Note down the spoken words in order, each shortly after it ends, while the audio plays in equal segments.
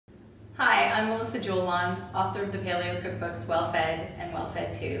I'm Melissa Julwan, author of the paleo cookbooks Well Fed and Well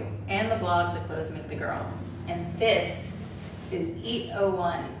Fed Too, and the blog The Clothes Make the Girl. And this is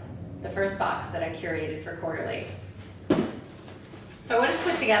EAT01, the first box that I curated for Quarterly. So I wanted to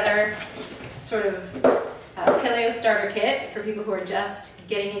put together sort of a paleo starter kit for people who are just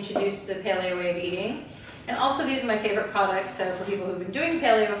getting introduced to the paleo way of eating. And also these are my favorite products, so for people who've been doing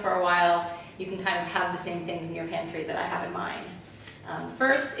paleo for a while, you can kind of have the same things in your pantry that I have in mine.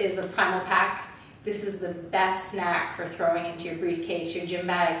 First is the Primal Pack. This is the best snack for throwing into your briefcase, your gym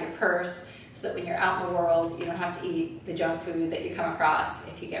bag, your purse, so that when you're out in the world, you don't have to eat the junk food that you come across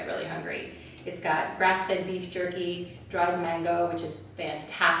if you get really hungry. It's got grass-fed beef jerky, dried mango, which is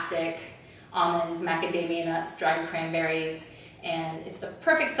fantastic, almonds, macadamia nuts, dried cranberries, and it's the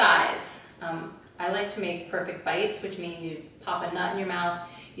perfect size. I like to make perfect bites, which means you pop a nut in your mouth,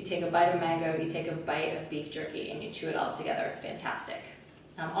 you take a bite of mango, you take a bite of beef jerky, and you chew it all together. It's fantastic.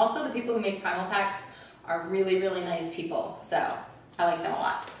 Also, the people who make Primal Packs are really, really nice people, so I like them a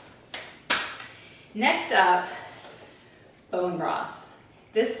lot. Next up, bone broth.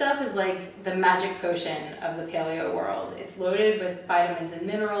 This stuff is like the magic potion of the paleo world. It's loaded with vitamins and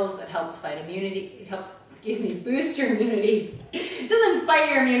minerals. It helps fight immunity. It helps, boost your immunity. It doesn't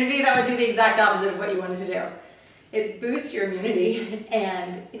fight your immunity. That would do the exact opposite of what you wanted to do. It boosts your immunity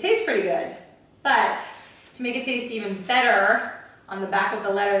and it tastes pretty good. But to make it taste even better, on the back of the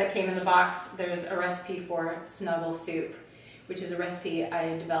letter that came in the box, there's a recipe for Snuggle Soup, which is a recipe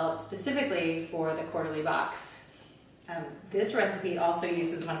I developed specifically for the Quarterly box. This recipe also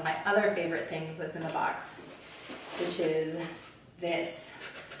uses one of my other favorite things that's in the box, which is this.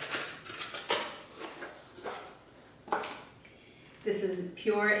 This is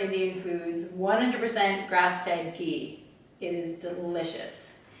Pure Indian Foods 100% grass-fed ghee. It is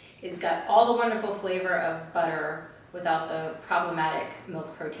delicious. It's got all the wonderful flavor of butter without the problematic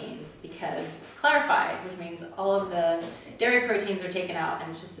milk proteins because it's clarified, which means all of the dairy proteins are taken out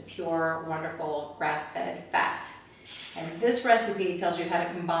and it's just the pure, wonderful grass-fed fat. And this recipe tells you how to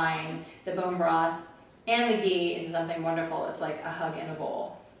combine the bone broth and the ghee into something wonderful. It's like a hug in a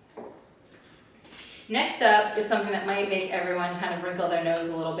bowl. Next up is something that might make everyone kind of wrinkle their nose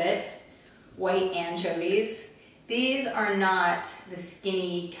a little bit, white anchovies. These are not the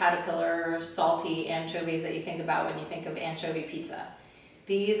skinny, caterpillar, salty anchovies that you think about when you think of anchovy pizza.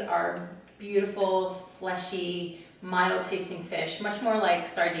 These are beautiful, fleshy, mild-tasting fish, much more like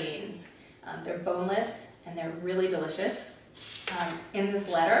sardines. They're boneless and they're really delicious. In this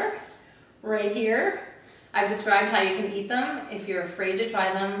letter, right here, I've described how you can eat them. If you're afraid to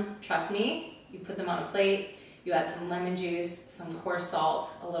try them, trust me. You put them on a plate, you add some lemon juice, some coarse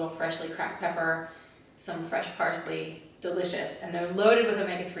salt, a little freshly cracked pepper, some fresh parsley, delicious. And they're loaded with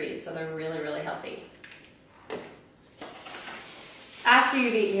omega-3s, so they're really, really healthy. After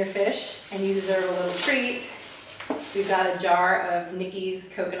you've eaten your fish and you deserve a little treat, we've got a jar of Nikki's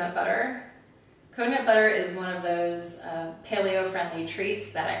coconut butter. Coconut butter is one of those paleo-friendly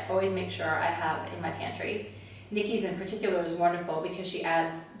treats that I always make sure I have in my pantry. Nikki's in particular is wonderful because she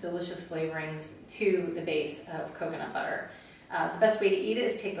adds delicious flavorings to the base of coconut butter. The best way to eat it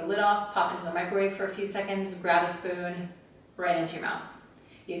is take the lid off, pop into the microwave for a few seconds, grab a spoon, right into your mouth.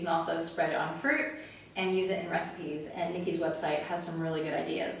 You can also spread it on fruit and use it in recipes, and Nikki's website has some really good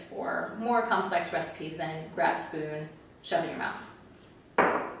ideas for more complex recipes than grab spoon, shove in your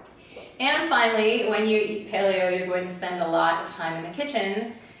mouth. And finally, when you eat paleo, you're going to spend a lot of time in the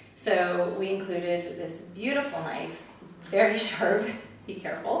kitchen. So we included this beautiful knife. It's very sharp, be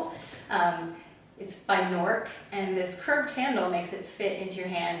careful. It's by Nork, and this curved handle makes it fit into your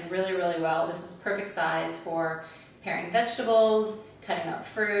hand really, really well. This is perfect size for paring vegetables, cutting up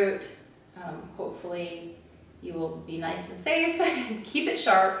fruit. Hopefully you will be nice and safe, keep it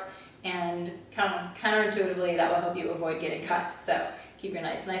sharp, and counterintuitively that will help you avoid getting cut. So keep your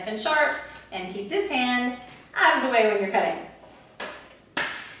nice knife and sharp, and keep this hand out of the way when you're cutting.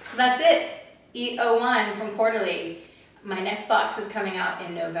 So that's it, EAT01 from Quarterly. My next box is coming out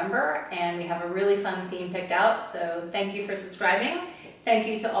in November and we have a really fun theme picked out, so thank you for subscribing. Thank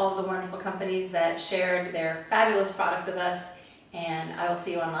you to all of the wonderful companies that shared their fabulous products with us, and I will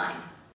see you online.